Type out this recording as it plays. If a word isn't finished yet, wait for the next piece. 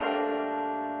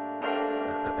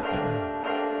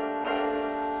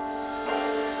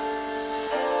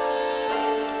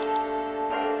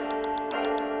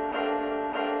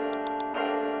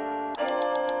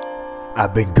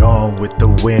I've been gone with the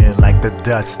wind like the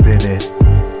dust in it.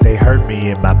 They hurt me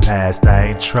in my past, I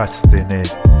ain't trusting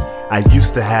it. I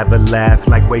used to have a laugh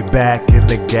like way back in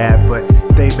the gap, but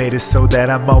they made it so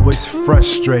that I'm always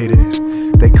frustrated.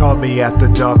 They called me after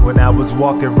dark when I was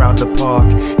walking around the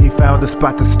park. He found a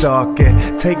spot to stalk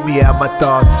and take me out my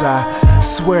thoughts. I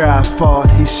swear I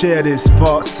fought, he shared his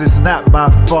faults. It's not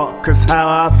my fault, cause how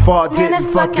I fought didn't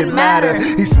fucking matter.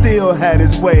 He still had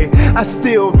his way, I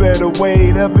still bear the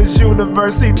weight of his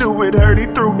universe. He knew it hurt, he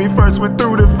threw me first, went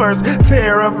through the first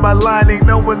tear of my lining.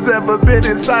 No one's ever been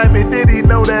inside me. Did he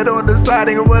know that on the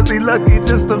siding, or was he lucky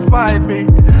just to find me?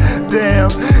 Damn,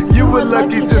 you were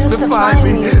lucky just to find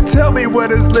me. Tell me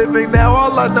what is living now,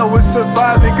 all I know is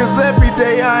surviving. Cause every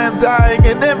day I am dying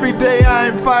and every day I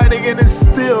am fighting, and it's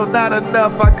still not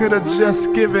enough, I could've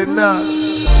just given up.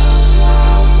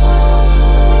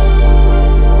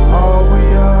 All we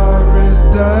are is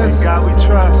dust. In God we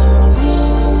trust.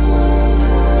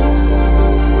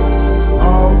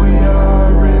 All we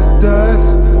are is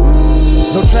dust.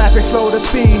 No traffic, slow the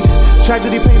speed.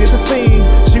 Tragedy painted the scene.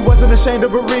 She wasn't ashamed to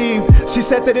bereave. She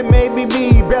said that it made me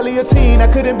barely a teen. I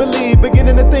couldn't believe,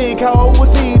 beginning to think, how old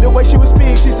was he? The way she would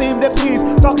speak, she seemed at peace,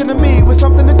 talking to me with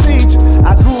something to teach.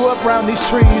 I grew up around these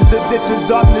trees, the ditches,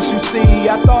 darkness you see.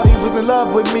 I thought he was in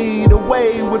love with me, the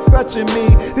way he was touching me.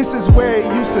 This is where he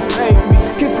used to take me,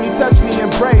 kiss me, touch me,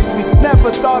 embrace me.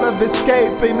 Never thought of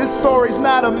escaping, this story's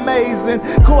not amazing.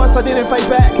 Of course I didn't fight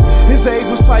back, his age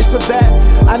was twice of that.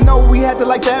 I know we had to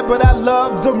like that, but I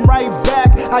loved him right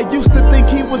back. I used to think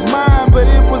he was mine, but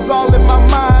it was all in my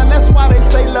mind. That's why they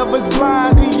say love is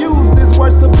blind. He used his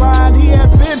words to bind. He had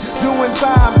been doing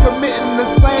time, committing the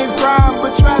same crime.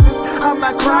 But Travis, I'm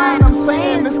not crying, I'm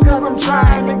saying this cause I'm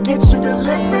trying to get you to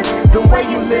listen. The way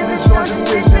you live is your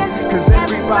decision, cause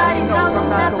everybody knows I'm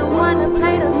not the one to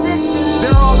play the victim.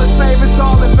 They're all the same, it's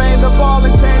all in vain. The ball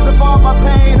and chains of all my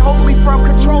pain hold me from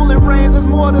controlling reins. There's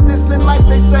more to this in life,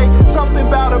 they say. Something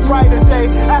about a brighter day.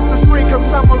 After spring comes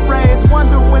summer rains.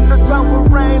 Wonder when the sun will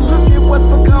rain. Look at what's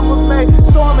become of me.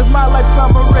 Storm is my life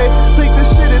summary. Think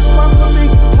this shit is fun for me.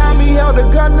 Tommy held a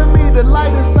gun to me. The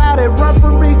light inside it run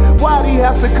for me. Why'd he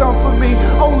have to come for me?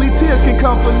 Only tears can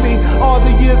comfort me. All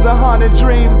the years of haunted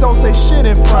dreams don't say shit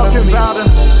in front of me. Talking about a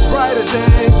brighter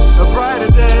day, a brighter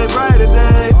day, brighter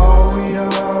day. All we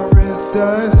are is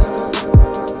dust.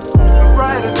 A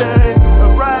brighter day,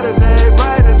 a brighter day,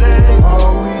 brighter day.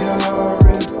 All we are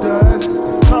is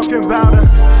dust. Talking about a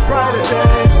brighter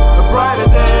day, a brighter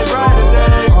day, brighter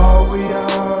day. All we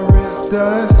are is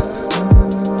dust.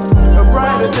 A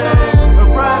brighter day, a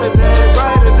brighter day,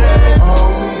 brighter day.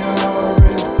 All we are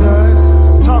is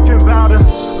dust. Talking about a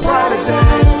brighter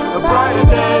day, a brighter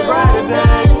day, brighter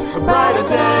day. A brighter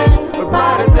day, a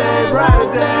brighter day, brighter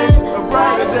day. A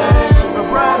brighter day, a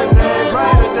brighter day,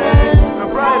 brighter day. A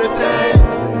brighter day.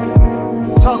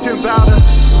 Talking about a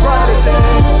brighter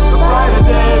day, a brighter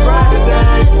day, brighter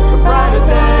day. A brighter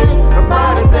day, a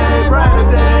brighter day, brighter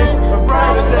day. A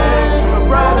brighter day, a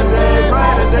brighter day,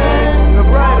 brighter day. A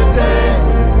brighter day.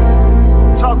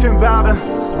 Talking about a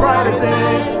brighter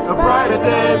day, a brighter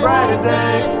day, brighter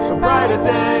day. A brighter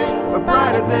day, a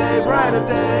brighter day, brighter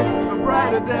day. A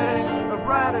brighter day, a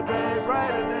brighter day,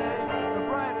 brighter day.